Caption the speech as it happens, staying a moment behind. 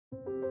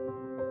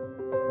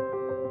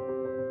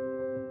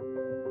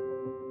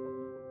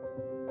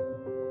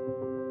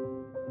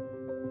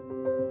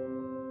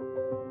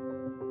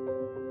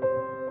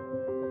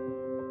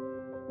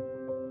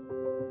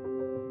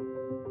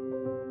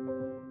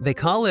They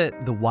call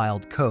it the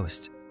Wild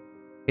Coast.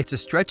 It's a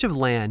stretch of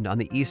land on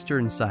the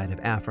eastern side of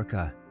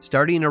Africa,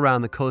 starting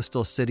around the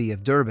coastal city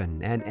of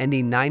Durban and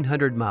ending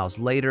 900 miles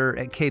later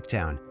at Cape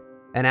Town.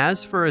 And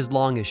as for as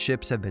long as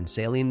ships have been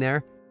sailing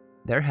there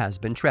has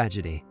been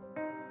tragedy.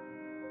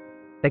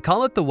 They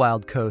call it the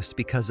Wild Coast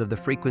because of the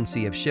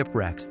frequency of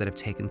shipwrecks that have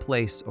taken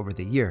place over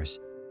the years.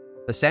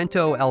 The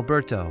Santo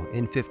Alberto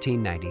in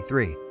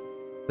 1593,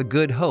 the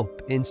Good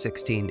Hope in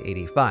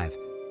 1685,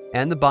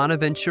 and the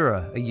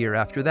Bonaventura a year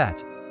after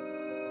that.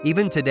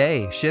 Even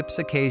today, ships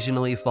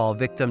occasionally fall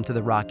victim to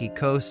the rocky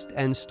coast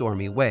and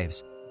stormy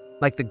waves,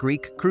 like the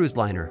Greek cruise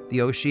liner, the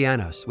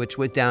Oceanos, which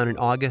went down in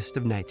August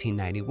of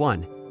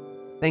 1991.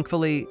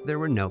 Thankfully, there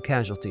were no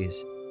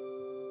casualties.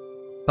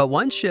 But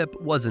one ship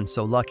wasn't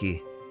so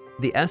lucky.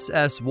 The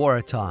SS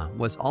Waratah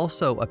was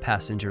also a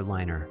passenger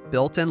liner,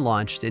 built and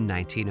launched in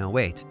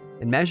 1908,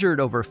 and measured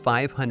over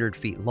 500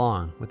 feet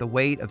long with a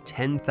weight of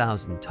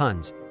 10,000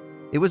 tons.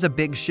 It was a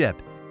big ship,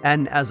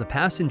 and as a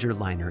passenger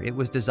liner, it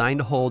was designed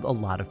to hold a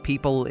lot of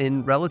people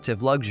in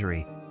relative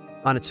luxury.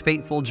 On its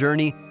fateful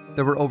journey,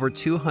 there were over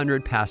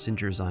 200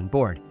 passengers on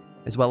board,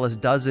 as well as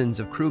dozens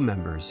of crew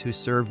members who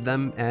served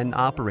them and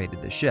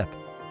operated the ship.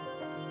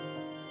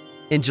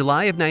 In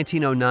July of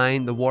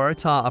 1909, the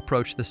Waratah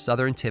approached the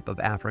southern tip of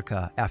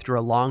Africa after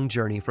a long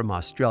journey from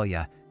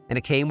Australia, and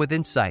it came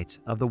within sight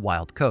of the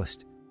Wild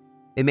Coast.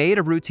 It made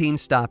a routine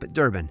stop at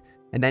Durban,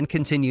 and then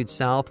continued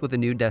south with a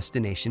new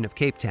destination of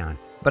Cape Town.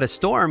 But a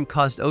storm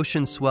caused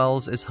ocean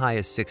swells as high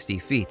as 60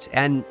 feet,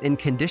 and in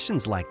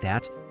conditions like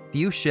that,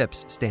 few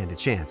ships stand a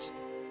chance.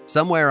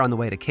 Somewhere on the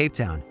way to Cape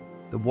Town,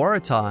 the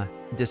Waratah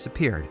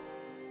disappeared.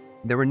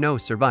 There were no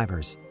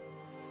survivors.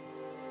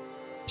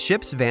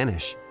 Ships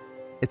vanish.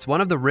 It's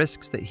one of the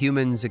risks that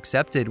humans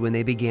accepted when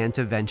they began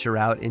to venture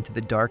out into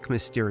the dark,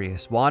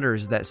 mysterious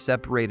waters that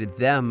separated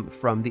them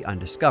from the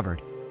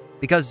undiscovered.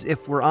 Because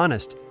if we're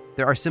honest,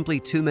 there are simply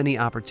too many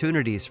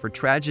opportunities for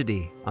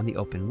tragedy on the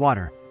open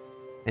water.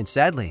 And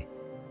sadly,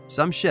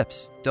 some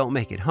ships don't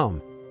make it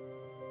home.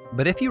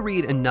 But if you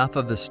read enough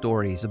of the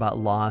stories about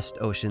lost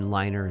ocean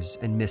liners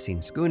and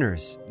missing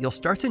schooners, you'll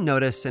start to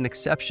notice an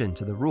exception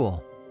to the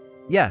rule.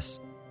 Yes,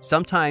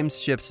 sometimes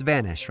ships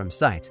vanish from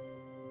sight,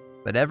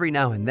 but every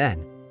now and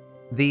then,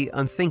 the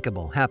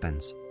unthinkable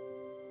happens.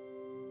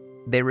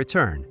 They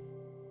return.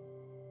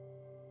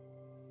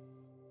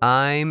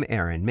 I'm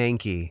Aaron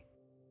Mahnke,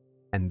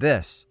 and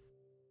this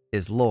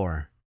is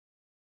Lore.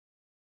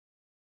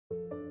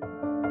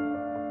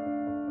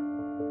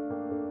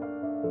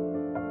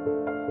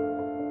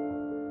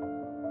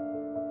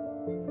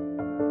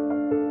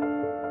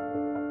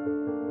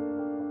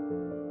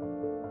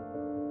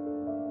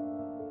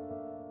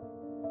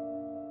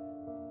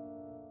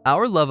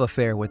 Our love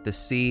affair with the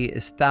sea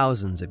is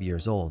thousands of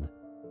years old.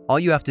 All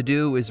you have to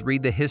do is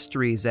read the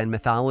histories and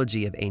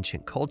mythology of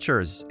ancient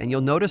cultures, and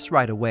you'll notice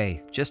right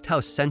away just how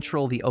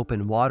central the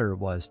open water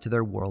was to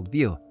their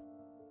worldview.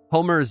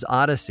 Homer's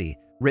Odyssey,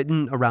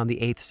 written around the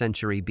 8th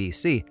century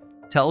BC,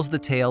 tells the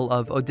tale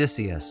of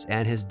Odysseus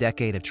and his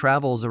decade of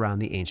travels around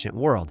the ancient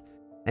world,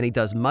 and he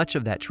does much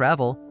of that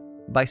travel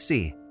by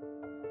sea.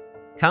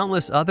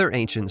 Countless other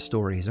ancient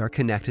stories are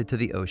connected to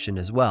the ocean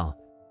as well.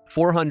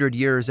 400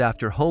 years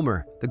after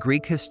Homer, the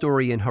Greek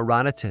historian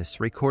Herodotus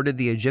recorded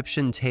the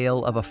Egyptian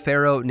tale of a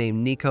pharaoh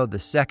named Necho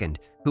II,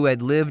 who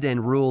had lived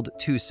and ruled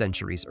 2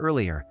 centuries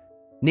earlier.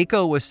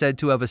 Necho was said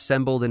to have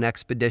assembled an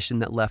expedition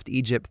that left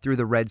Egypt through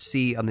the Red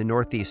Sea on the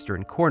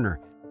northeastern corner,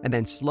 and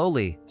then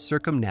slowly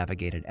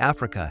circumnavigated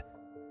Africa.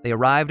 They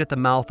arrived at the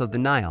mouth of the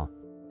Nile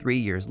 3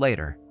 years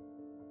later.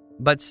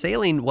 But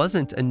sailing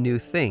wasn't a new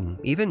thing,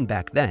 even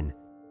back then.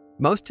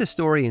 Most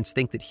historians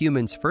think that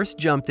humans first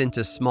jumped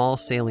into small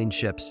sailing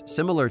ships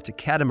similar to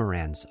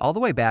catamarans all the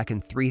way back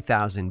in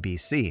 3000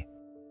 BC.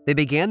 They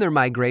began their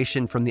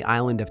migration from the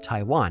island of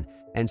Taiwan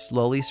and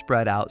slowly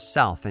spread out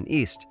south and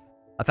east.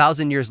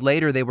 1,000 years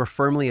later, they were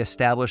firmly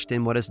established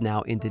in what is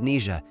now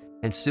Indonesia,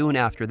 and soon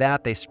after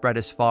that, they spread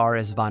as far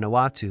as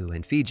Vanuatu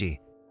and Fiji.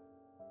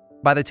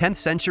 By the 10th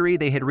century,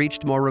 they had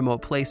reached more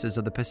remote places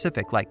of the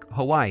Pacific like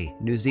Hawaii,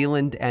 New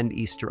Zealand, and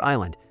Easter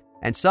Island.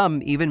 And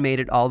some even made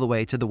it all the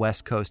way to the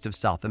west coast of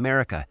South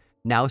America,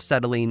 now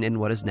settling in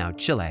what is now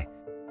Chile.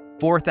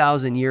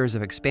 4,000 years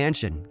of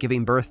expansion,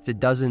 giving birth to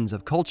dozens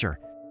of culture,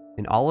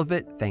 and all of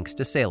it thanks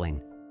to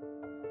sailing.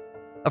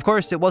 Of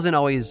course, it wasn't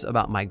always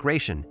about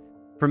migration.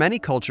 For many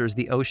cultures,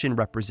 the ocean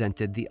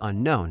represented the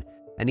unknown,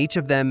 and each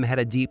of them had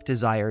a deep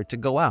desire to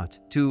go out,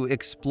 to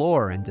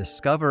explore and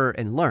discover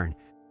and learn.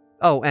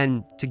 Oh,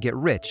 and to get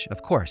rich,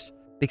 of course.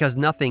 Because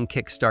nothing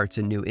kickstarts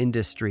a new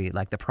industry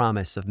like the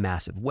promise of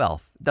massive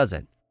wealth, does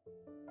it?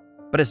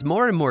 But as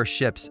more and more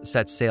ships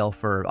set sail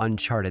for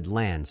uncharted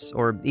lands,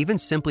 or even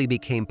simply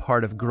became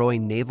part of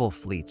growing naval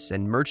fleets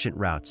and merchant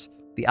routes,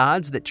 the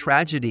odds that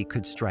tragedy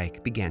could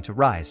strike began to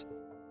rise.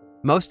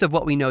 Most of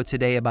what we know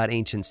today about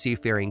ancient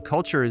seafaring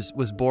cultures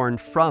was born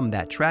from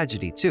that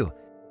tragedy too,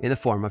 in the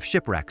form of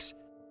shipwrecks.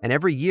 And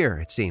every year,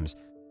 it seems,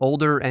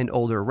 older and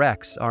older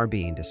wrecks are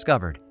being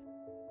discovered.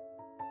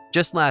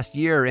 Just last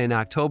year, in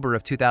October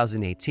of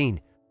 2018,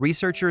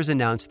 researchers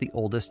announced the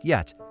oldest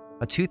yet,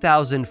 a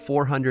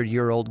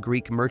 2,400-year-old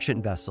Greek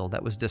merchant vessel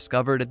that was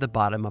discovered at the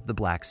bottom of the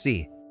Black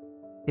Sea.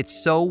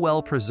 It's so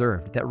well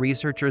preserved that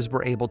researchers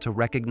were able to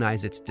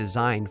recognize its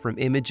design from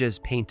images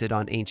painted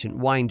on ancient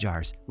wine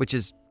jars, which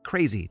is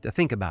crazy to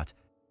think about.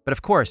 But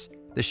of course,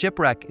 the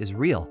shipwreck is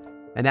real,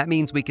 and that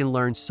means we can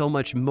learn so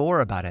much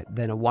more about it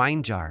than a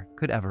wine jar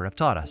could ever have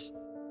taught us.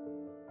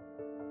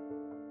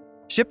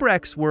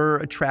 Shipwrecks were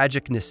a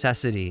tragic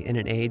necessity in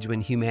an age when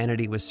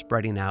humanity was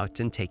spreading out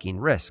and taking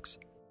risks.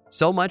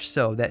 So much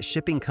so that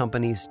shipping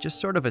companies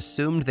just sort of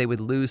assumed they would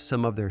lose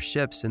some of their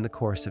ships in the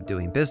course of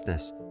doing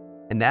business.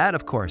 And that,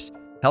 of course,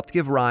 helped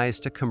give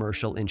rise to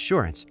commercial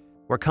insurance,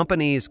 where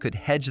companies could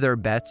hedge their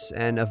bets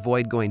and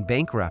avoid going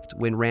bankrupt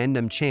when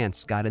random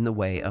chance got in the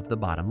way of the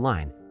bottom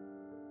line.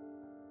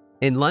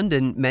 In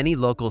London, many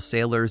local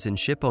sailors and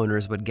ship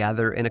owners would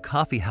gather in a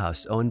coffee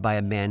house owned by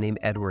a man named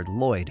Edward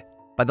Lloyd.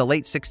 By the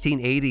late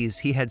 1680s,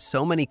 he had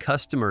so many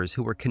customers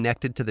who were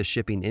connected to the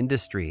shipping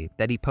industry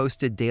that he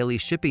posted daily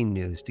shipping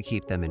news to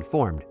keep them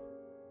informed.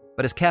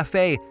 But his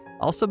cafe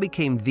also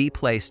became the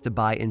place to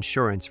buy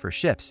insurance for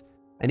ships.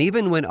 And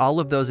even when all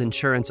of those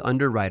insurance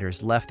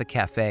underwriters left the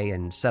cafe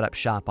and set up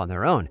shop on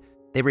their own,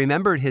 they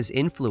remembered his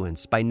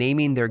influence by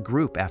naming their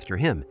group after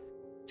him.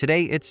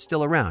 Today, it's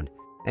still around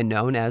and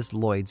known as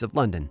Lloyd's of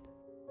London.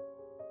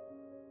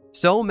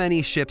 So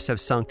many ships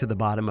have sunk to the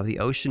bottom of the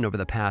ocean over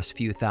the past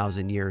few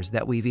thousand years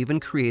that we've even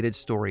created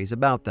stories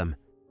about them.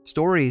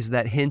 Stories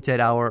that hint at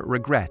our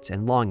regret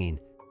and longing,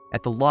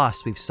 at the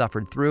loss we've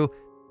suffered through,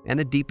 and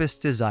the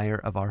deepest desire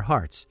of our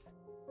hearts.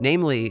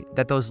 Namely,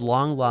 that those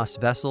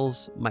long-lost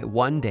vessels might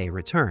one day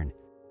return.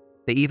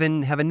 They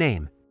even have a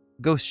name,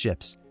 ghost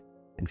ships,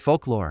 and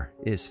folklore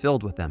is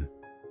filled with them.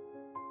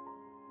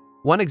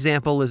 One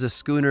example is a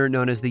schooner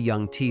known as the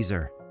Young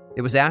Teaser.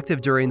 It was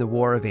active during the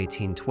War of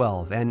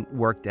 1812 and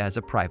worked as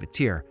a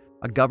privateer,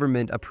 a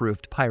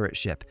government-approved pirate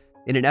ship,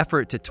 in an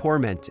effort to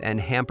torment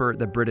and hamper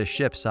the British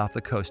ships off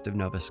the coast of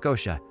Nova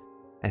Scotia.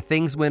 And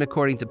things went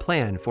according to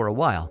plan for a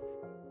while,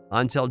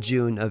 until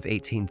June of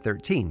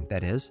 1813,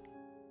 that is.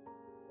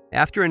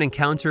 After an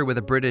encounter with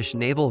a British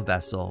naval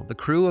vessel, the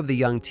crew of the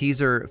Young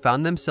Teaser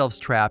found themselves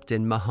trapped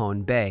in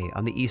Mahone Bay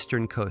on the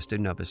eastern coast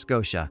of Nova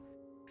Scotia.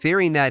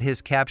 Fearing that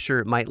his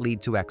capture might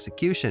lead to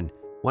execution,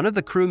 one of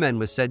the crewmen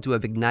was said to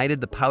have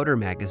ignited the powder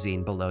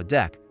magazine below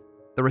deck.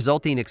 The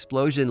resulting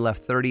explosion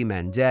left 30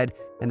 men dead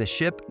and the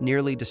ship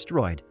nearly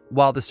destroyed,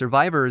 while the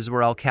survivors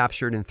were all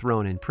captured and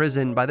thrown in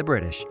prison by the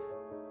British.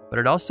 But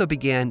it also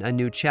began a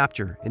new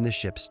chapter in the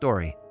ship's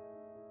story.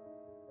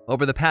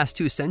 Over the past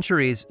 2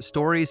 centuries,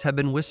 stories have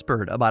been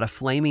whispered about a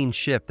flaming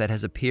ship that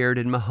has appeared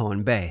in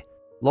Mahone Bay.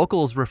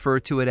 Locals refer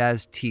to it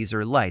as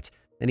Teaser Light,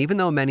 and even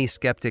though many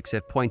skeptics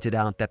have pointed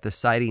out that the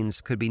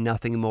sightings could be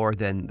nothing more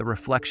than the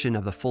reflection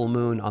of the full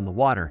moon on the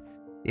water,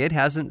 it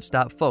hasn't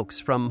stopped folks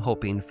from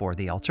hoping for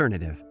the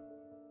alternative.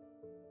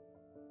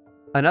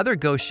 Another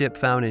ghost ship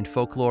found in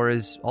folklore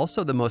is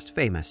also the most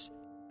famous,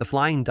 the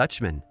Flying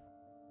Dutchman.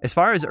 As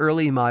far as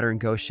early modern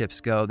ghost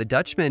ships go, the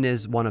Dutchman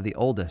is one of the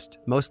oldest,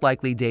 most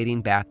likely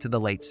dating back to the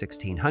late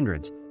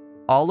 1600s.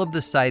 All of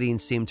the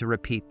sightings seem to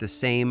repeat the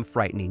same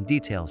frightening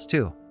details,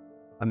 too.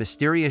 A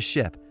mysterious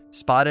ship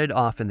spotted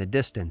off in the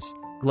distance,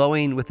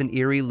 glowing with an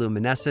eerie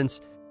luminescence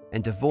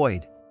and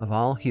devoid of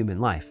all human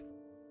life.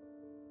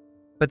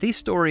 But these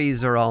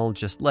stories are all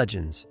just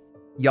legends,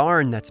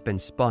 yarn that's been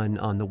spun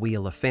on the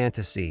wheel of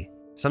fantasy,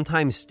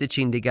 sometimes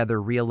stitching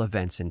together real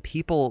events and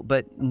people,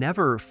 but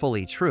never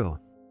fully true.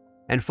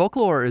 And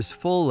folklore is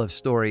full of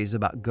stories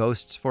about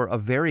ghosts for a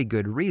very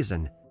good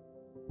reason.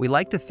 We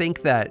like to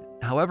think that,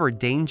 however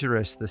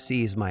dangerous the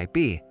seas might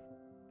be,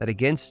 that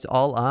against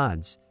all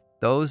odds,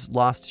 those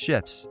lost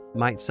ships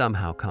might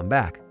somehow come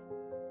back.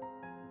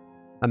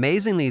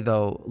 Amazingly,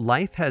 though,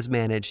 life has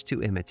managed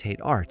to imitate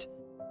art.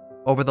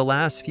 Over the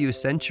last few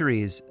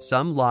centuries,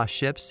 some lost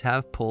ships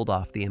have pulled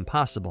off the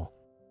impossible.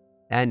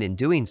 And in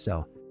doing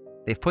so,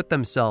 they've put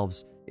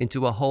themselves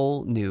into a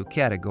whole new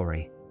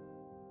category.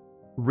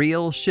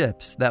 Real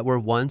ships that were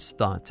once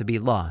thought to be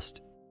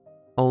lost,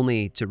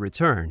 only to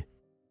return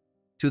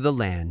to the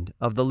land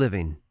of the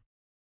living.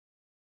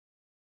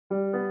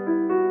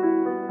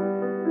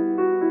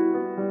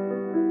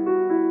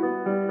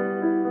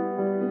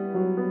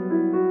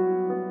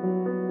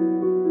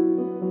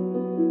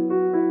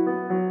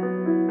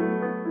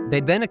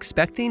 They'd been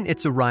expecting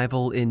its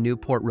arrival in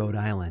Newport, Rhode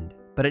Island,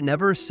 but it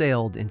never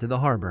sailed into the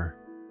harbor.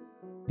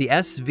 The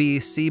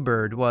SV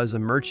Seabird was a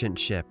merchant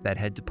ship that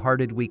had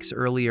departed weeks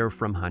earlier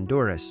from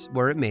Honduras,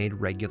 where it made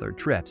regular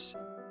trips.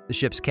 The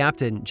ship's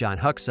captain, John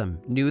Huxham,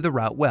 knew the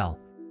route well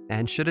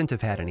and shouldn't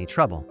have had any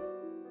trouble.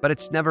 But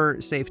it's never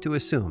safe to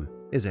assume,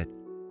 is it?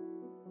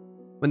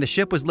 When the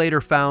ship was later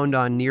found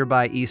on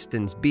nearby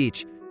Easton's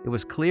beach, it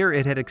was clear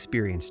it had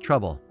experienced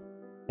trouble.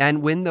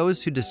 And when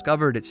those who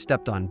discovered it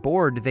stepped on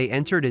board, they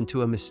entered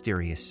into a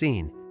mysterious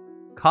scene.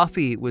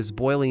 Coffee was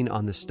boiling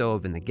on the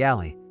stove in the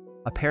galley.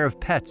 A pair of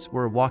pets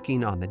were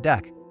walking on the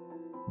deck.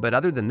 But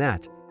other than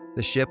that,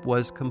 the ship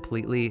was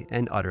completely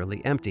and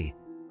utterly empty.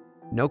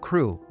 No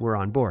crew were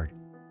on board.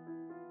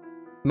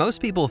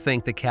 Most people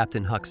think that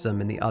Captain Huxham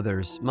and the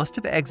others must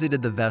have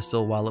exited the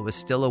vessel while it was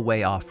still a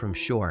way off from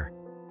shore.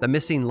 The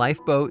missing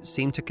lifeboat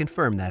seemed to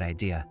confirm that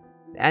idea.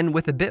 And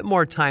with a bit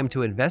more time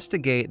to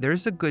investigate,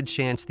 there's a good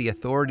chance the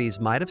authorities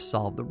might have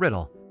solved the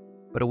riddle.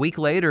 But a week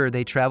later,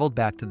 they traveled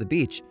back to the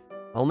beach,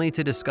 only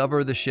to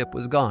discover the ship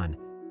was gone,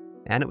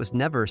 and it was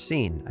never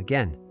seen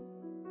again.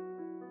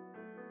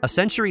 A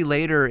century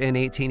later, in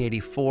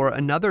 1884,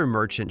 another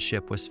merchant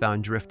ship was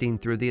found drifting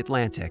through the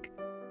Atlantic.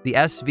 The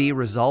SV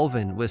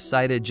Resolven was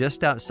sighted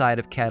just outside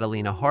of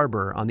Catalina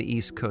Harbor on the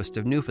east coast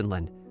of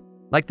Newfoundland.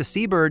 Like the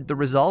Seabird, the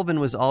Resolven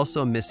was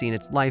also missing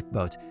its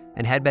lifeboat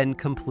and had been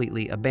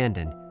completely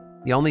abandoned.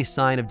 The only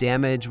sign of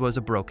damage was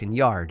a broken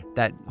yard,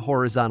 that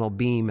horizontal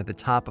beam at the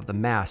top of the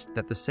mast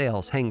that the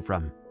sails hang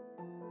from.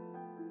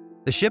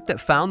 The ship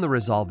that found the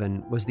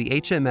Resolven was the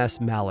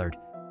HMS Mallard,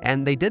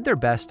 and they did their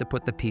best to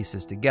put the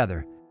pieces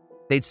together.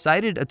 They'd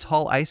sighted a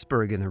tall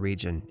iceberg in the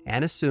region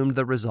and assumed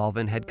the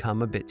Resolven had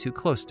come a bit too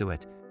close to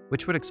it,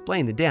 which would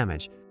explain the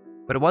damage,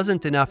 but it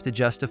wasn't enough to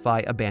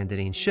justify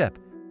abandoning ship,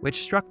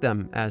 which struck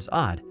them as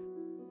odd.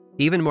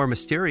 Even more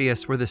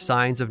mysterious were the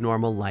signs of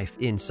normal life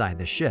inside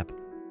the ship.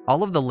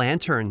 All of the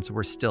lanterns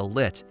were still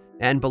lit,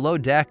 and below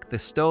deck, the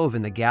stove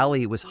in the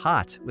galley was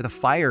hot, with a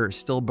fire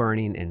still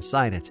burning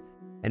inside it.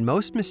 And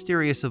most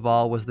mysterious of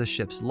all was the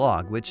ship's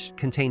log, which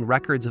contained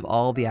records of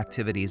all the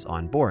activities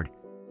on board.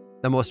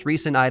 The most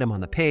recent item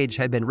on the page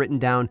had been written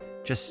down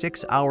just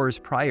 6 hours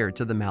prior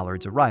to the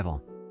Mallard's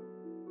arrival.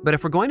 But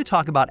if we're going to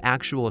talk about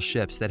actual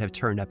ships that have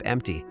turned up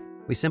empty,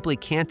 we simply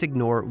can't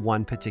ignore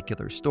one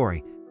particular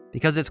story,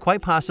 because it's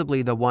quite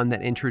possibly the one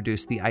that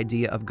introduced the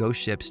idea of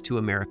ghost ships to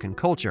American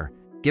culture,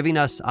 giving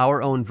us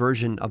our own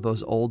version of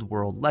those old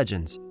world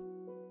legends.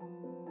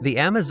 The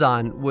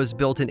Amazon was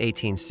built in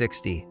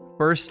 1860,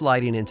 first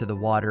sliding into the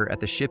water at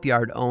the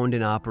shipyard owned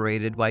and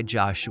operated by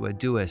Joshua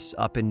Dewis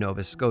up in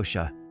Nova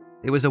Scotia.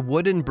 It was a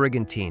wooden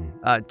brigantine,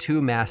 a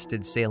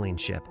 2-masted sailing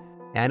ship,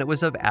 and it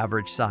was of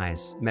average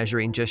size,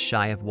 measuring just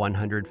shy of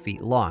 100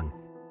 feet long.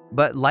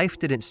 But life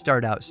didn't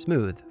start out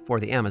smooth for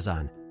the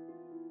Amazon.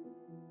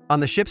 On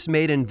the ship's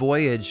maiden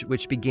voyage,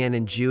 which began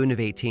in June of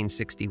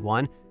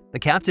 1861, the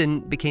captain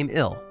became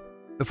ill.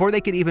 Before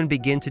they could even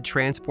begin to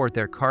transport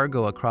their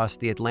cargo across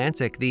the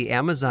Atlantic, the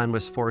Amazon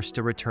was forced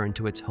to return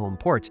to its home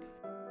port,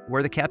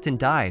 where the captain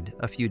died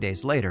a few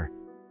days later.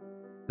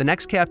 The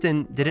next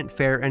captain didn't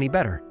fare any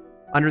better.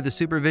 Under the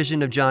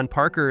supervision of John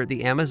Parker,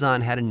 the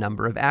Amazon had a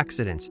number of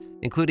accidents,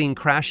 including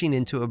crashing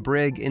into a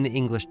brig in the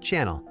English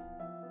Channel.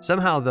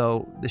 Somehow,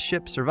 though, the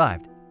ship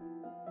survived.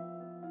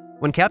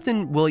 When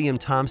Captain William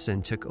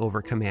Thompson took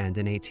over command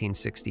in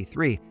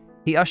 1863,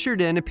 he ushered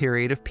in a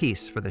period of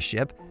peace for the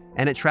ship,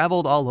 and it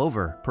traveled all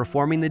over,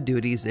 performing the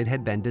duties it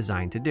had been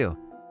designed to do.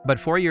 But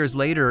 4 years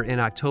later, in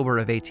October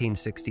of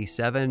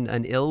 1867,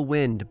 an ill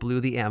wind blew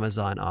the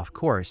Amazon off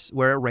course,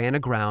 where it ran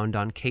aground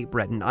on Cape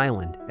Breton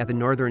Island at the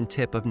northern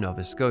tip of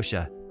Nova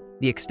Scotia.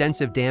 The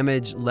extensive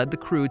damage led the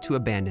crew to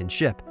abandon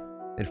ship,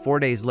 and 4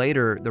 days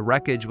later, the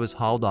wreckage was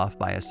hauled off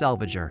by a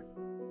salvager.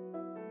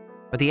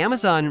 But the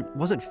Amazon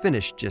wasn't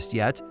finished just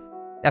yet.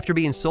 After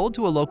being sold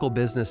to a local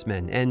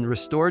businessman and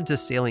restored to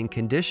sailing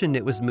condition,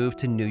 it was moved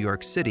to New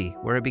York City,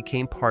 where it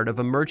became part of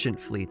a merchant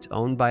fleet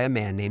owned by a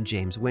man named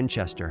James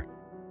Winchester.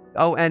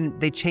 Oh, and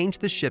they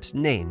changed the ship's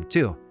name,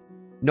 too.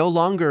 No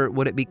longer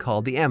would it be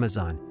called the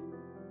Amazon.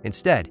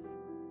 Instead,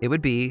 it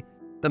would be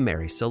the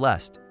Mary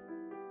Celeste.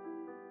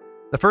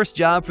 The first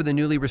job for the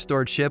newly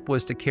restored ship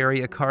was to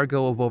carry a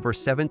cargo of over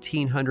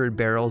 1,700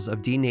 barrels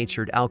of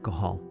denatured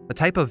alcohol, a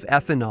type of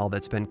ethanol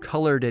that's been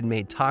colored and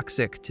made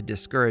toxic to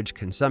discourage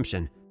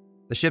consumption.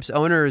 The ship's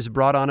owners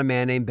brought on a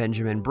man named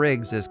Benjamin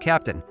Briggs as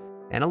captain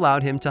and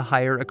allowed him to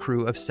hire a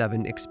crew of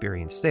 7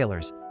 experienced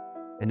sailors.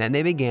 And then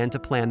they began to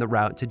plan the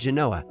route to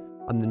Genoa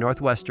on the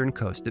northwestern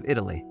coast of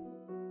Italy.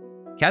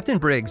 Captain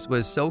Briggs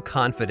was so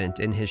confident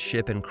in his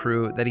ship and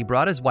crew that he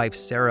brought his wife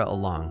Sarah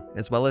along,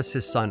 as well as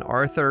his son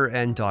Arthur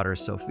and daughter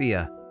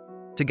Sophia.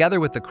 Together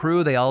with the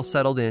crew, they all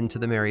settled into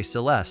the Mary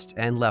Celeste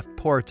and left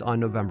port on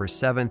November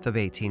 7th of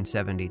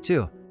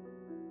 1872.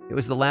 It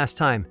was the last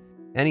time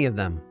any of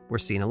them were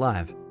seen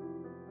alive.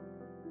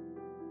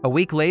 A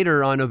week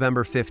later, on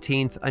November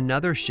 15th,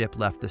 another ship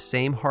left the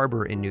same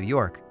harbor in New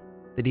York.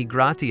 The Di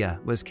Gratia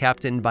was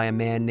captained by a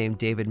man named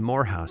David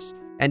Morehouse,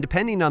 and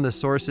depending on the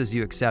sources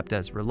you accept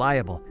as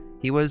reliable,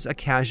 he was a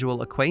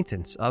casual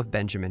acquaintance of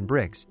Benjamin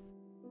Briggs.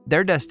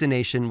 Their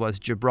destination was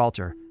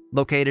Gibraltar,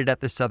 located at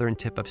the southern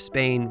tip of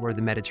Spain where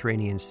the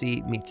Mediterranean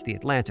Sea meets the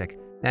Atlantic,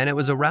 and it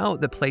was a route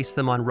that placed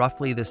them on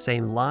roughly the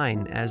same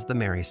line as the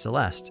Mary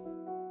Celeste.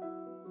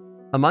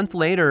 A month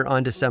later,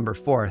 on December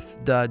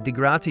 4th, the Di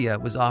Gratia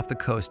was off the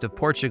coast of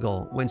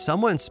Portugal when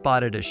someone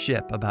spotted a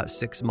ship about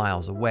 6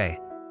 miles away.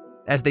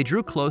 As they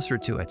drew closer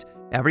to it,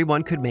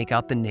 everyone could make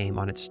out the name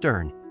on its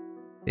stern.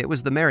 It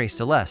was the Mary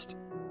Celeste.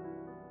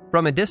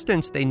 From a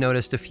distance, they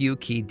noticed a few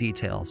key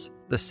details.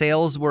 The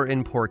sails were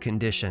in poor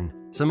condition,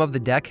 some of the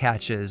deck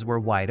hatches were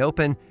wide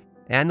open,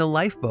 and the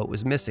lifeboat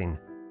was missing.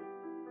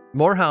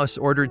 Morehouse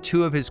ordered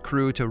 2 of his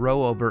crew to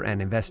row over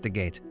and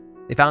investigate.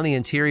 They found the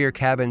interior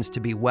cabins to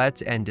be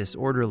wet and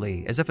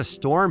disorderly, as if a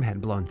storm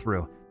had blown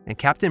through, and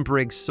Captain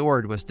Briggs'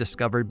 sword was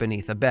discovered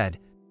beneath a bed.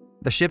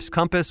 The ship's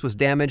compass was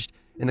damaged,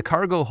 and the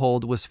cargo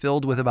hold was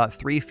filled with about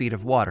 3 feet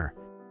of water.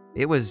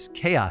 It was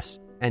chaos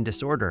and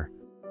disorder.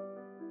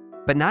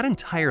 But not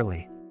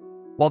entirely.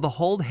 While the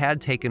hold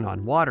had taken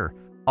on water,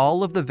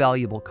 all of the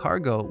valuable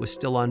cargo was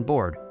still on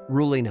board,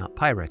 ruling out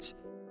pirates.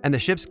 And the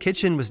ship's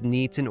kitchen was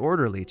neat and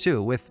orderly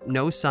too, with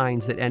no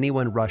signs that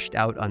anyone rushed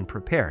out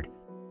unprepared.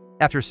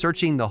 After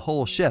searching the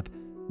whole ship,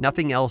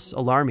 nothing else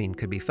alarming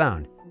could be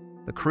found.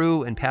 The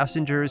crew and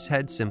passengers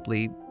had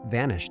simply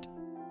vanished.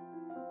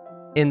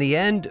 In the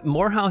end,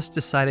 Morehouse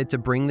decided to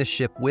bring the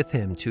ship with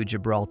him to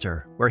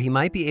Gibraltar, where he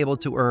might be able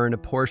to earn a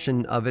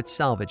portion of its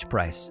salvage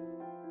price.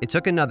 It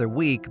took another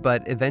week,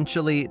 but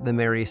eventually the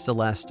Mary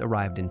Celeste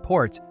arrived in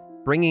port,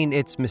 bringing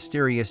its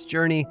mysterious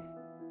journey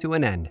to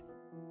an end.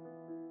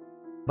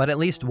 But at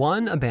least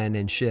one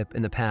abandoned ship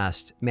in the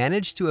past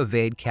managed to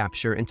evade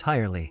capture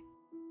entirely.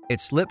 It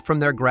slipped from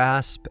their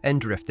grasp and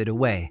drifted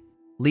away,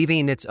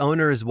 leaving its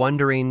owners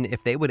wondering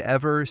if they would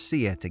ever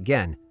see it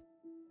again.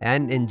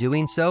 And in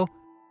doing so,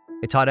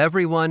 it taught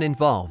everyone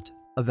involved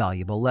a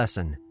valuable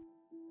lesson.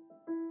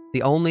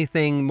 The only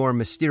thing more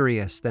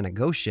mysterious than a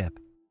ghost ship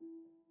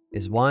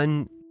is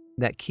one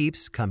that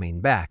keeps coming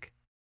back.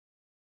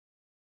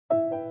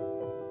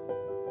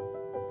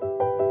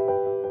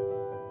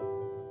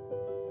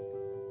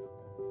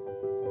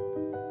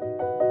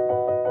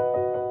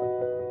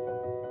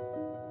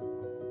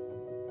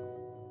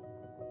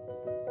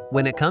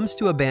 When it comes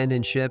to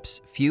abandoned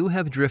ships, few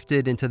have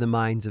drifted into the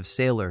minds of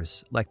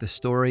sailors like the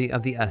story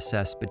of the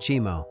SS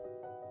Bachimo.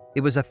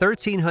 It was a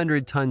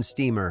 1,300-ton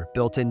steamer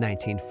built in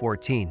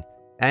 1914,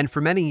 and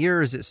for many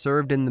years it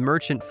served in the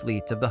merchant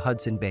fleet of the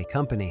Hudson Bay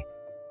Company.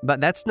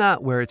 But that's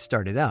not where it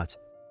started out.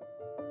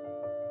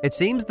 It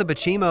seems the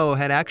Bachimo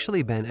had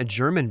actually been a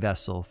German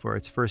vessel for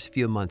its first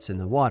few months in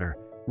the water,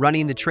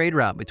 running the trade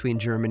route between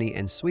Germany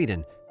and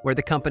Sweden, where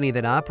the company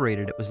that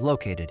operated it was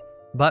located.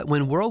 But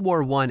when World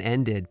War I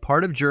ended,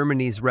 part of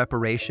Germany's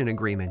reparation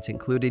agreement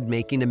included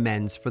making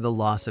amends for the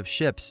loss of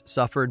ships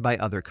suffered by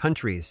other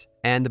countries,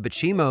 and the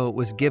Bachimo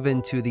was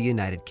given to the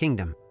United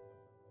Kingdom.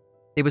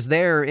 It was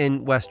there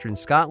in Western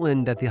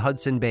Scotland that the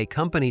Hudson Bay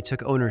Company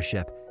took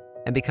ownership,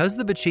 and because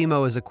the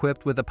Bachimo is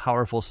equipped with a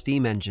powerful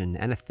steam engine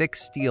and a thick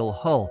steel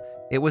hull,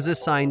 it was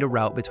assigned a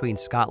route between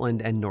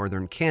Scotland and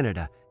northern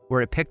Canada,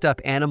 where it picked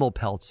up animal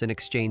pelts in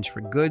exchange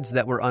for goods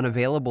that were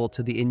unavailable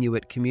to the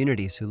Inuit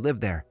communities who lived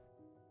there.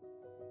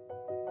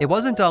 It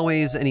wasn't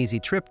always an easy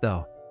trip,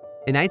 though.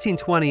 In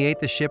 1928,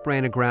 the ship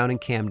ran aground in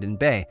Camden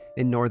Bay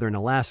in northern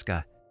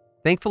Alaska.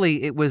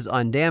 Thankfully, it was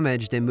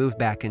undamaged and moved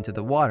back into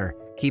the water,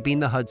 keeping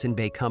the Hudson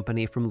Bay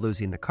Company from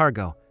losing the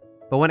cargo.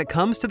 But when it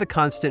comes to the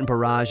constant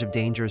barrage of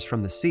dangers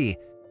from the sea,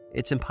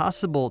 it's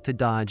impossible to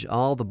dodge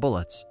all the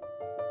bullets.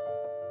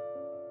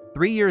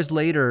 3 years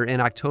later,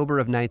 in October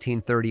of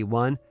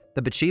 1931,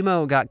 the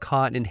Bachimo got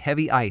caught in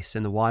heavy ice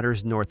in the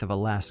waters north of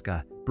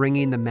Alaska,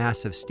 bringing the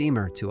massive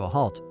steamer to a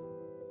halt.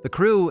 The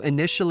crew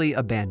initially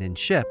abandoned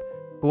ship,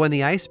 but when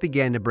the ice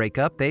began to break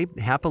up, they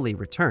happily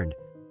returned.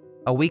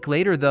 A week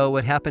later, though,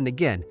 it happened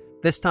again,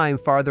 this time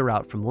farther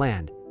out from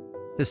land.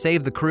 To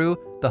save the crew,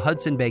 the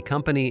Hudson Bay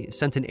Company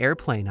sent an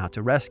airplane out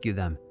to rescue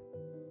them.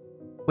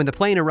 When the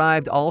plane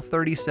arrived, all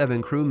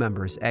 37 crew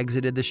members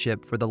exited the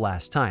ship for the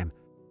last time.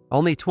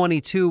 Only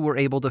 22 were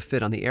able to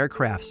fit on the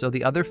aircraft, so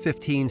the other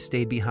 15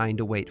 stayed behind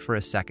to wait for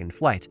a second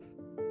flight.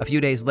 A few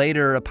days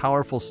later, a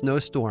powerful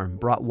snowstorm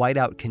brought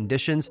whiteout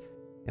conditions,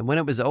 and when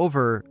it was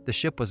over, the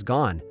ship was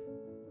gone,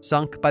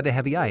 sunk by the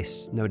heavy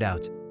ice, no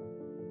doubt.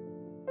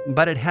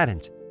 But it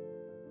hadn't.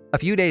 A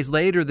few days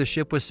later, the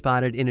ship was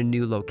spotted in a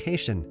new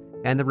location,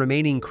 and the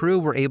remaining crew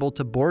were able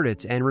to board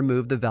it and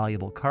remove the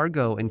valuable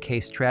cargo in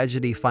case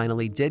tragedy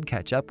finally did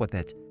catch up with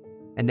it.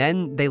 And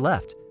then they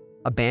left,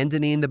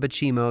 abandoning the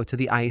Bachimo to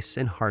the ice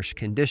and harsh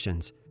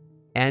conditions,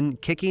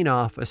 and kicking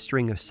off a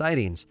string of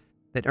sightings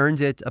that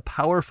earned it a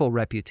powerful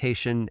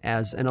reputation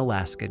as an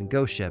Alaskan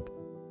ghost ship.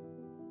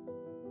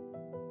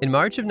 In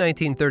March of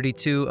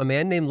 1932, a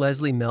man named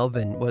Leslie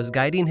Melvin was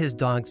guiding his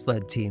dog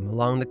sled team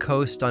along the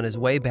coast on his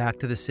way back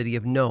to the city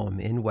of Nome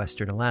in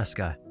western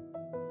Alaska.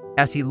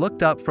 As he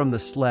looked up from the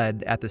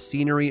sled at the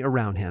scenery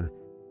around him,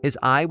 his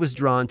eye was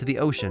drawn to the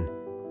ocean,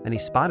 and he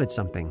spotted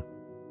something.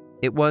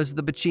 It was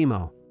the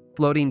Bachimo,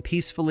 floating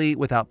peacefully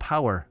without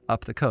power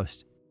up the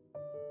coast.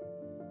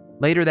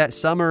 Later that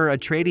summer, a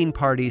trading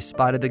party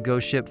spotted the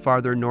ghost ship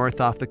farther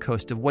north off the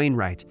coast of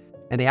Wainwright,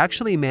 and they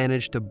actually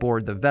managed to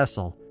board the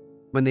vessel.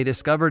 When they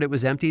discovered it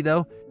was empty,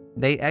 though,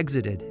 they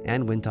exited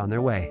and went on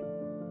their way.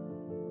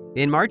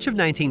 In March of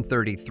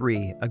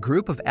 1933, a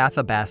group of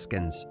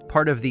Athabascans,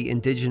 part of the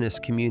indigenous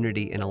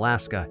community in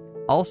Alaska,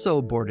 also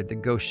boarded the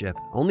ghost ship,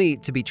 only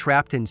to be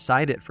trapped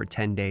inside it for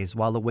 10 days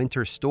while a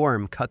winter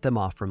storm cut them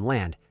off from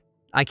land.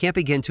 I can't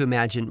begin to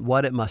imagine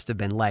what it must have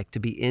been like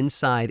to be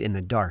inside in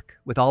the dark,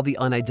 with all the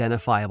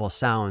unidentifiable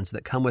sounds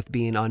that come with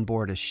being on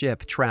board a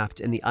ship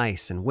trapped in the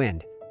ice and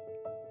wind.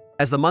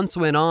 As the months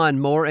went on,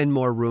 more and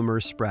more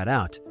rumors spread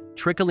out.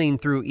 trickling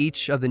through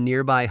each of the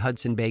nearby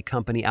Hudson Bay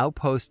Company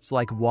outposts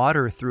like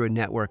water through a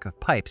network of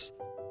pipes.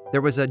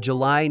 There was a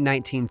July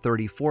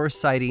 1934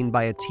 sighting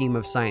by a team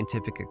of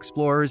scientific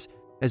explorers,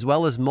 as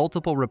well as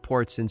multiple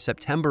reports in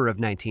September of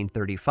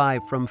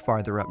 1935 from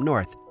farther up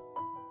north.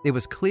 It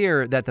was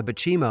clear that the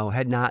Bachimo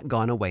had not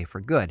gone away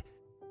for good,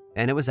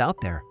 and it was out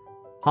there,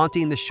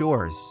 haunting the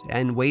shores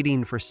and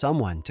waiting for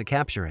someone to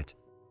capture it.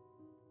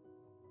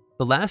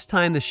 The last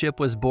time the ship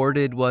was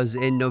boarded was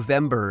in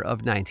November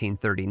of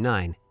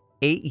 1939,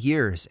 8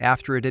 years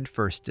after it had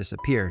first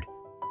disappeared.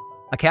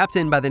 A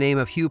captain by the name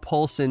of Hugh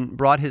Polson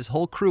brought his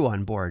whole crew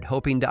on board,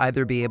 hoping to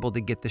either be able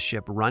to get the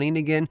ship running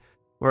again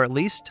or at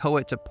least tow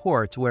it to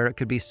port where it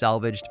could be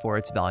salvaged for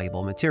its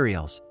valuable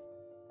materials.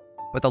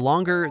 But the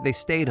longer they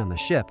stayed on the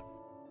ship,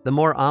 the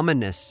more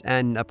ominous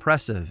and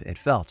oppressive it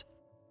felt.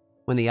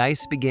 When the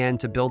ice began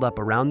to build up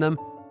around them,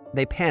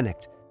 they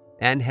panicked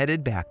and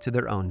headed back to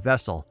their own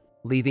vessel,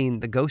 leaving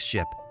the ghost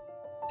ship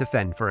to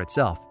fend for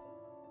itself.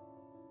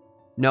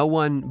 No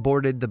one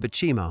boarded the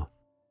Bachimo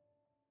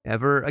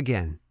ever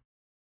again.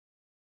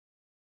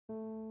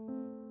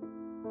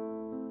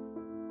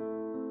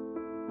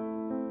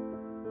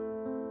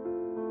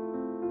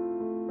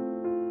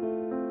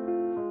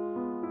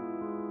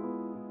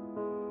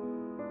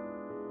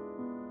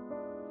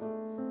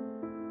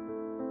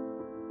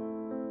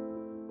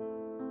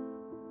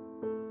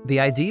 The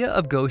idea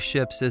of ghost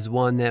ships is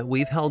one that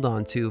we've held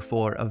on to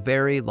for a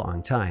very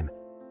long time.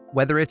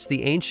 Whether it's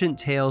the ancient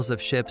tales of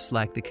ships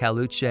like the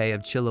Caluche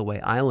of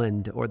Chiloé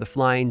Island or the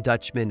Flying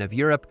Dutchman of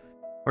Europe,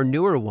 or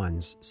newer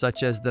ones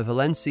such as the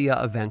Valencia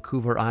of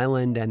Vancouver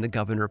Island and the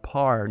Governor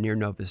Parr near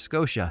Nova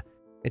Scotia,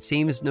 it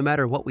seems no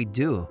matter what we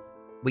do,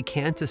 we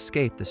can't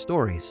escape the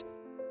stories.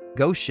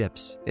 Ghost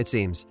ships, it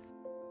seems,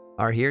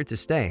 are here to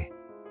stay.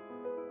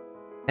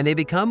 And they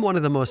become one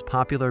of the most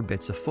popular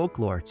bits of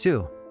folklore,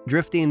 too,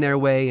 drifting their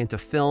way into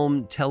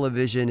film,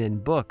 television,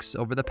 and books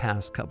over the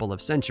past couple of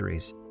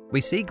centuries.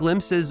 We see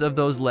glimpses of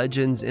those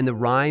legends in The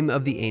Rime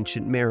of the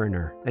Ancient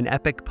Mariner, an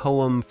epic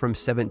poem from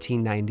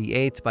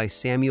 1798 by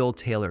Samuel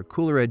Taylor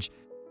Coleridge,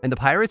 and the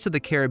Pirates of the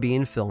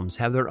Caribbean films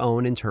have their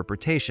own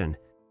interpretation.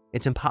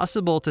 It's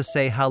impossible to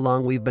say how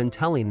long we've been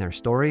telling their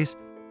stories,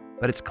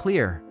 but it's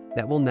clear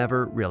that we'll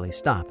never really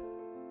stop.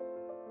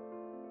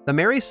 The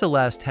Mary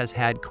Celeste has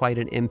had quite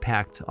an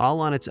impact all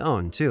on its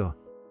own, too.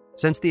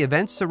 Since the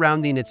events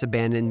surrounding its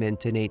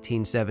abandonment in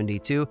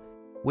 1872,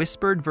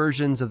 whispered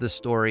versions of the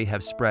story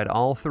have spread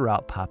all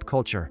throughout pop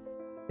culture.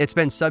 It's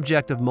been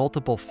subject of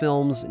multiple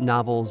films,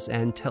 novels,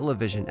 and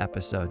television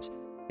episodes.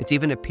 It's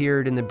even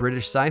appeared in the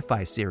British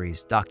sci-fi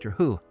series Doctor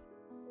Who.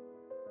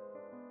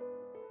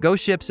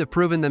 Ghost ships have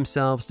proven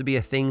themselves to be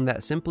a thing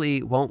that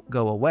simply won't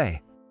go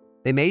away.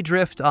 They may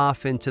drift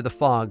off into the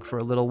fog for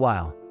a little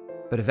while,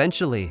 but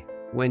eventually,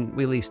 when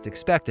we least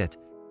expect it,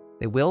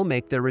 they will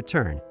make their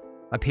return,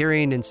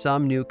 appearing in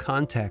some new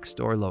context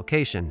or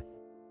location.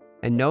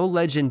 And no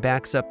legend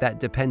backs up that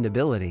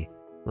dependability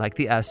like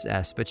the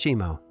SS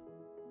Bachimo.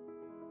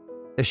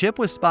 The ship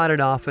was spotted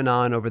off and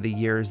on over the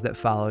years that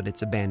followed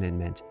its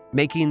abandonment,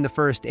 making the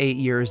first 8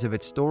 years of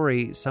its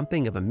story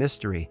something of a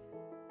mystery.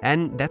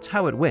 And that's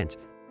how it went,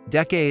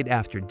 decade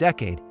after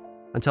decade,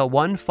 until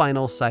one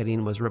final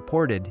sighting was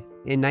reported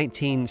in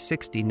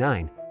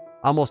 1969,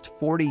 almost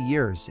 40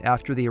 years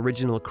after the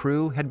original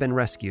crew had been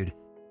rescued.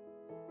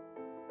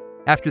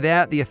 After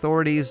that, the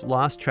authorities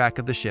lost track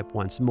of the ship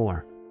once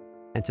more.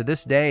 And to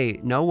this day,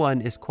 no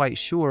one is quite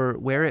sure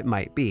where it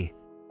might be.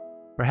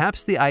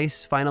 Perhaps the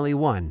ice finally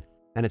won,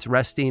 and it's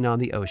resting on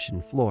the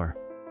ocean floor.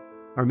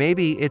 Or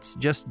maybe it's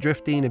just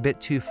drifting a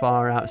bit too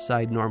far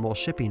outside normal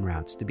shipping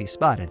routes to be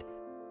spotted.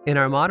 In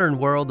our modern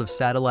world of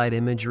satellite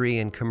imagery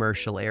and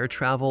commercial air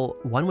travel,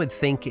 one would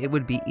think it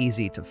would be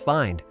easy to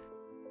find.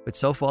 But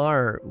so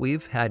far,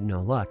 we've had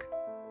no luck.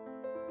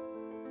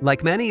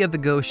 Like many of the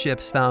ghost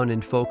ships found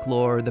in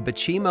folklore, the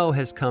Bachimo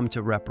has come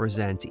to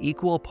represent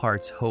equal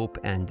parts hope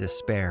and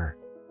despair.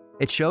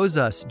 It shows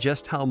us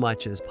just how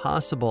much is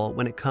possible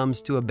when it comes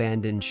to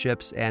abandoned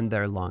ships and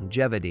their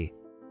longevity,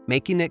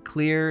 making it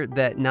clear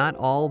that not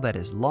all that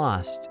is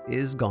lost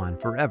is gone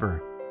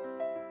forever.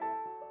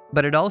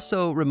 But it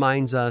also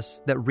reminds us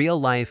that real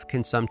life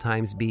can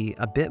sometimes be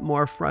a bit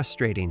more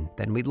frustrating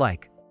than we'd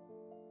like.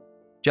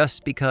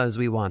 Just because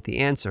we want the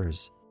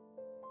answers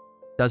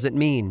doesn't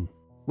mean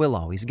we'll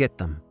always get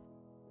them.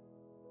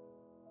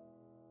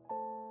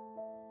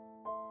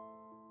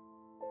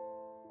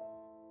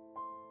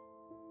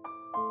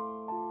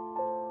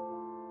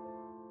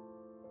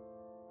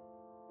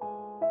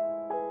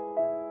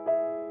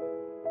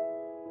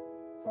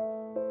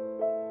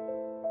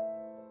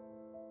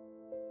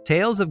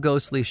 Tales of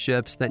ghostly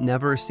ships that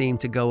never seem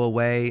to go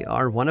away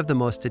are one of the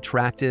most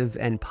attractive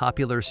and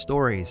popular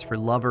stories for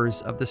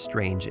lovers of the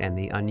strange and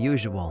the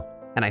unusual.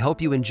 And I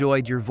hope you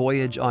enjoyed your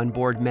voyage on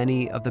board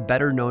many of the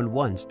better-known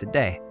ones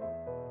today.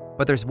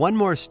 But there's one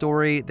more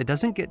story that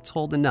doesn't get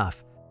told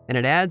enough, and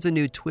it adds a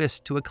new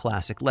twist to a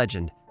classic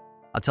legend.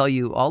 I'll tell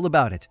you all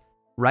about it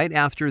right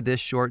after this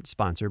short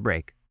sponsor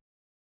break.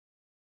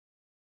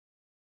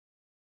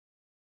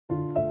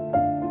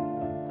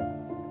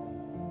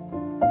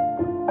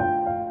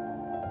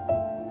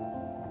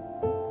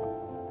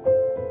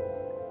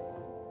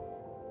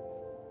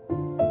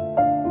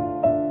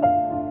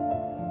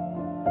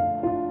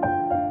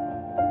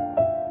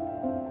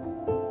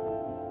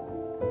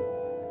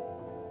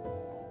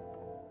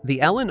 The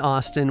Ellen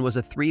Austin was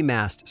a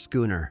 3-mast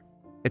schooner.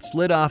 It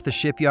slid off the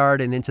shipyard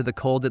and into the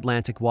cold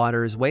Atlantic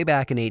waters way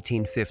back in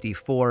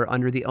 1854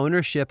 under the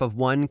ownership of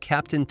one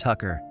Captain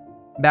Tucker.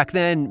 Back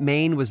then,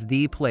 Maine was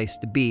the place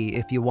to be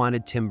if you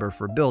wanted timber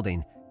for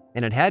building,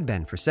 and it had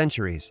been for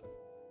centuries.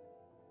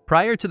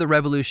 Prior to the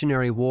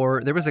Revolutionary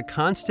War, there was a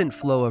constant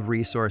flow of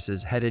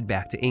resources headed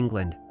back to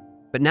England.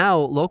 But now,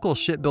 local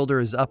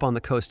shipbuilders up on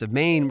the coast of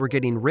Maine were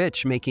getting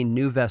rich making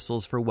new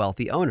vessels for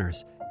wealthy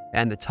owners,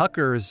 and the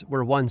Tuckers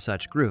were one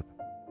such group.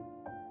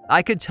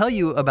 I could tell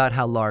you about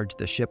how large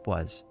the ship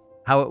was,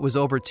 how it was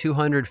over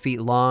 200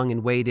 feet long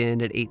and weighed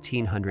in at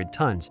 1,800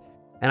 tons,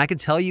 and I could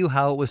tell you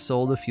how it was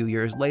sold a few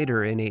years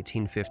later in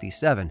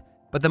 1857.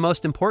 But the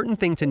most important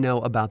thing to know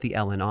about the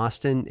Ellen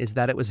Austin is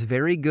that it was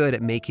very good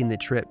at making the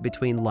trip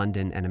between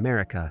London and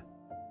America.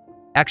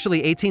 Actually,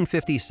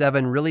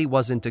 1857 really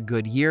wasn't a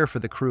good year for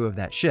the crew of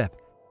that ship.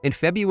 In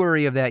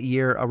February of that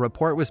year, a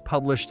report was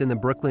published in the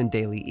Brooklyn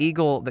Daily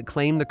Eagle that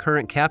claimed the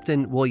current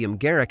captain, William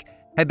Garrick,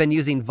 had been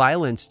using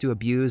violence to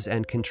abuse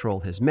and control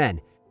his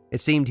men. It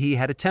seemed he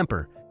had a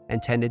temper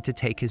and tended to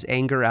take his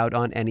anger out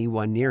on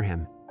anyone near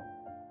him.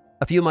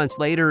 A few months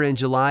later, in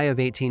July of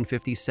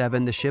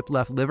 1857, the ship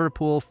left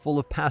Liverpool full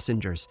of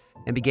passengers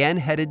and began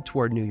headed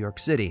toward New York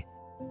City.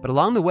 But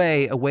along the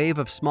way, a wave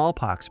of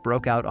smallpox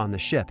broke out on the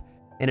ship,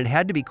 and it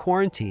had to be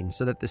quarantined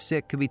so that the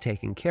sick could be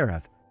taken care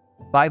of.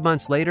 5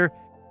 months later,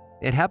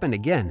 it happened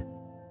again.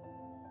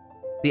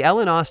 The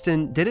Ellen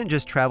Austin didn't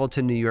just travel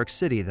to New York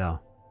City, though.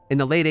 In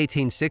the late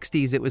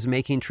 1860s, it was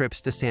making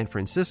trips to San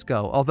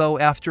Francisco, although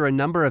after a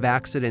number of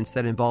accidents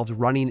that involved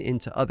running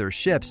into other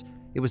ships,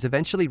 it was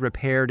eventually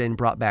repaired and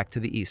brought back to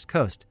the East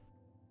Coast.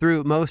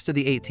 Through most of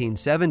the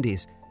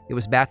 1870s, it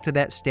was back to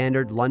that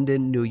standard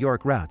London-New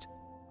York route.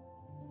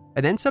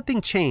 And then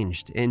something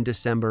changed in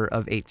December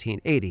of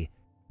 1880.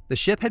 The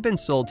ship had been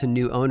sold to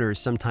new owners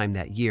sometime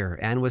that year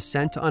and was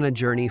sent on a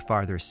journey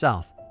farther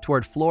south,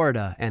 toward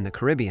Florida and the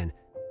Caribbean,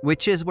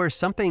 which is where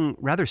something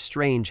rather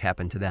strange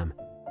happened to them.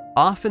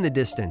 Off in the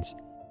distance,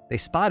 they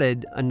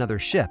spotted another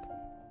ship,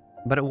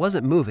 but it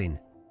wasn't moving.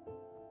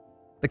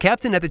 The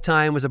captain at the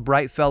time was a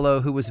bright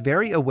fellow who was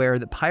very aware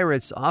that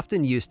pirates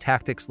often use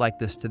tactics like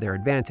this to their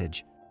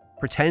advantage.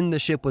 Pretend the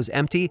ship was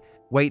empty,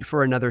 wait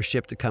for another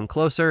ship to come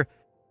closer,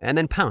 and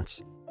then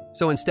pounce.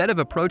 So instead of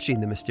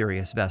approaching the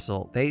mysterious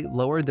vessel, they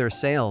lowered their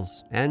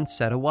sails and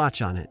set a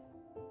watch on it.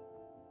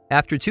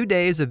 After 2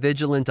 days of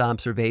vigilant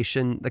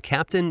observation, the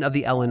captain of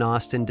the Ellen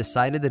Austin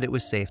decided that it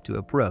was safe to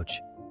approach.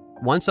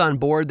 Once on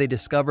board, they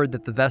discovered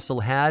that the vessel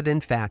had, in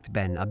fact,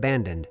 been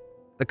abandoned.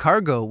 The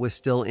cargo was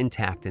still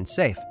intact and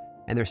safe,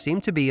 and there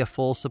seemed to be a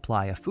full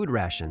supply of food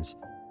rations.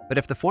 But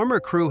if the former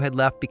crew had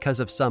left because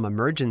of some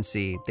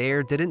emergency,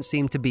 there didn't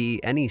seem to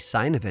be any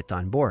sign of it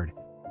on board.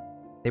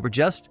 They were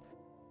just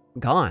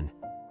gone.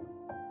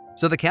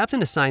 So the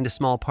captain assigned a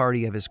small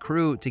party of his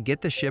crew to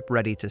get the ship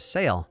ready to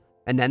sail,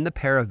 and then the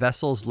pair of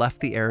vessels left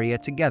the area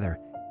together,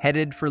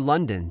 headed for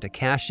London to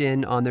cash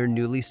in on their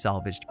newly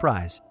salvaged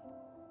prize.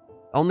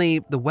 Only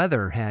the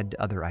weather had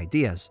other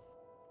ideas.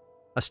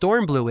 A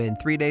storm blew in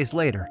 3 days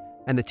later,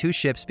 and the two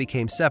ships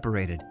became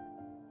separated.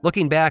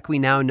 Looking back, we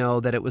now know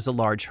that it was a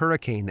large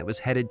hurricane that was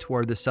headed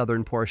toward the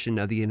southern portion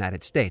of the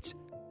United States.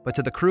 But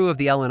to the crew of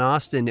the Ellen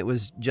Austin, it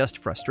was just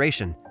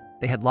frustration.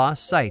 They had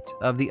lost sight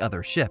of the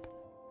other ship.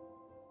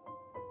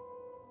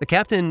 The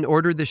captain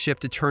ordered the ship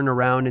to turn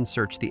around and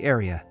search the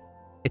area.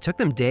 It took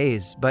them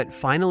days, but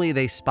finally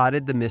they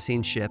spotted the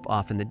missing ship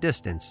off in the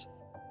distance.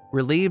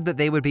 Relieved that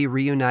they would be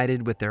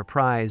reunited with their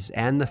prize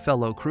and the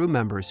fellow crew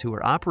members who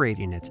were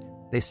operating it,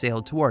 they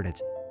sailed toward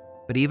it.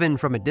 But even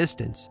from a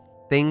distance,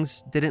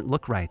 things didn't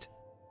look right.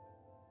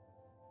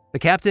 The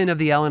captain of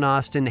the Ellen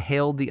Austin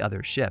hailed the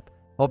other ship,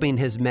 hoping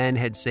his men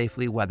had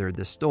safely weathered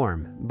the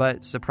storm,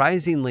 but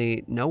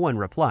surprisingly, no one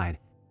replied.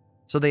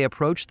 So they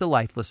approached the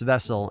lifeless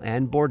vessel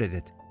and boarded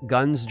it,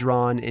 guns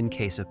drawn in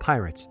case of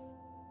pirates.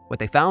 What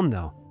they found,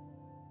 though,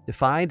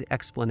 defied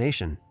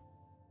explanation.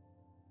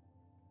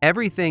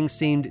 Everything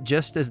seemed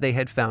just as they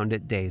had found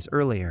it days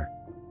earlier.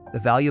 The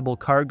valuable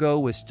cargo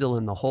was still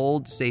in the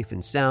hold, safe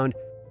and sound,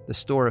 the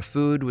store of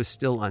food was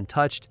still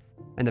untouched,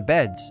 and the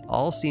beds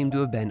all seemed to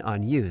have been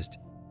unused.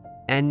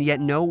 And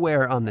yet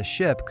nowhere on the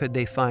ship could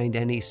they find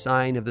any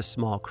sign of the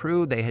small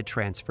crew they had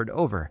transferred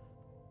over.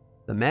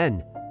 The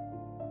men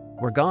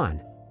were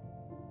gone.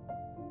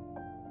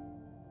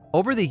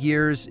 Over the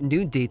years,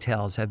 new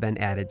details have been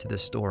added to the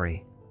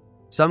story.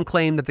 Some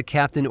claim that the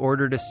captain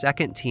ordered a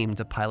second team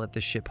to pilot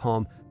the ship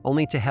home,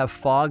 only to have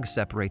fog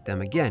separate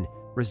them again,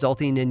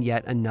 resulting in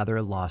yet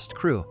another lost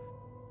crew.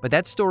 But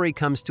that story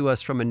comes to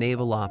us from a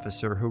naval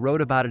officer who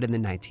wrote about it in the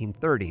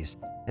 1930s,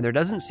 and there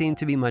doesn't seem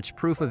to be much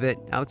proof of it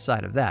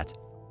outside of that.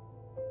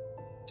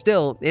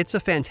 Still, it's a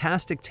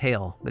fantastic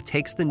tale that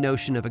takes the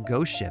notion of a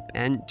ghost ship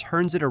and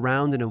turns it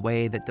around in a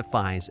way that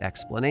defies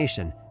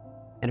explanation.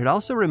 And it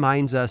also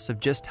reminds us of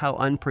just how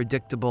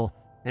unpredictable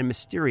and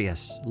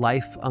mysterious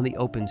life on the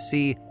open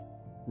sea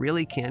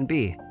really can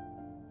be.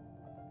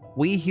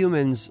 We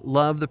humans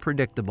love the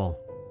predictable,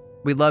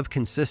 We love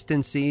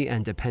consistency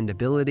and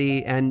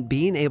dependability and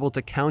being able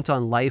to count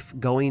on life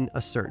going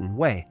a certain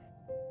way.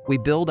 We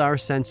build our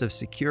sense of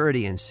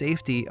security and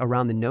safety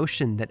around the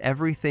notion that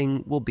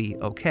everything will be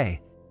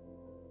okay.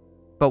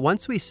 But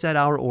once we set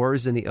our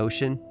oars in the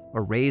ocean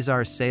or raise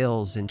our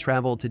sails and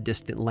travel to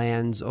distant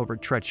lands over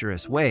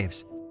treacherous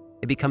waves,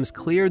 it becomes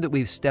clear that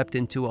we've stepped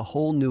into a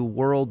whole new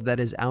world that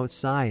is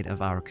outside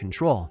of our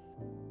control.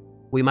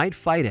 We might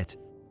fight it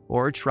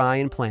or try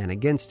and plan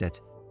against it,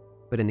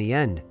 but in the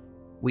end,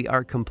 we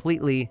are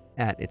completely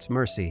at its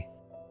mercy,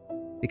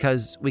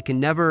 because we can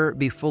never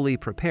be fully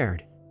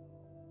prepared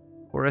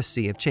for a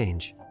sea of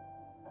change.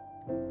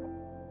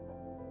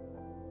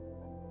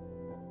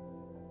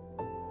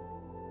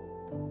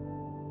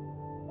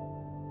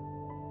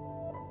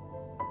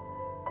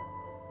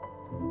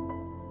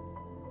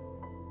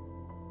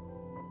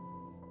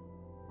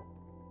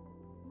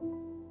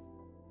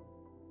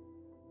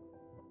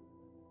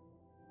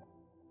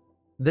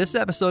 This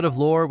episode of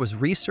Lore was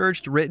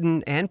researched,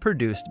 written, and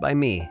produced by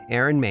me,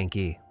 Aaron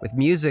Mahnke, with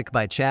music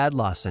by Chad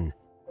Lawson.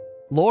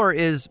 Lore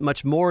is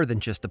much more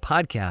than just a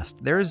podcast.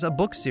 There's a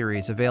book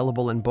series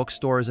available in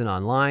bookstores and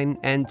online,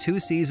 and 2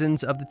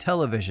 seasons of the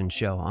television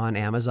show on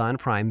Amazon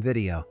Prime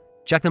Video.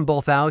 Check them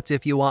both out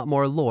if you want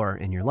more lore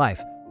in your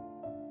life.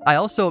 I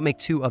also make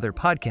 2 other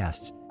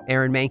podcasts,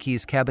 Aaron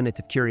Mahnke's Cabinet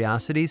of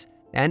Curiosities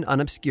and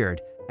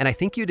Unobscured, and I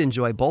think you'd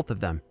enjoy both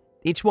of them.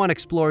 Each one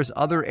explores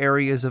other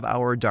areas of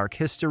our dark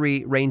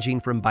history,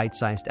 ranging from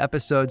bite-sized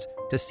episodes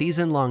to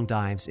season-long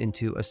dives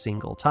into a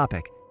single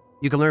topic.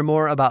 You can learn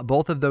more about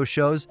both of those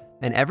shows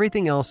and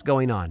everything else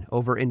going on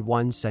over in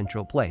one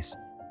central place,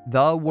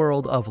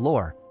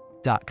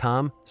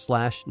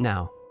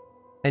 theworldoflore.com/now.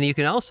 And you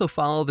can also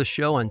follow the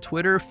show on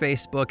Twitter,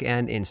 Facebook,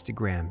 and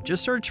Instagram.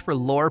 Just search for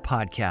Lore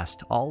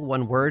Podcast, all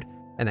one word,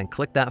 and then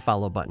click that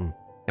follow button.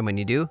 And when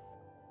you do,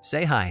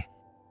 say hi.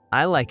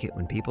 I like it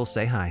when people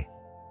say hi.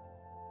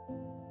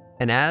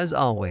 And as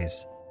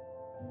always,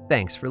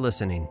 thanks for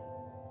listening.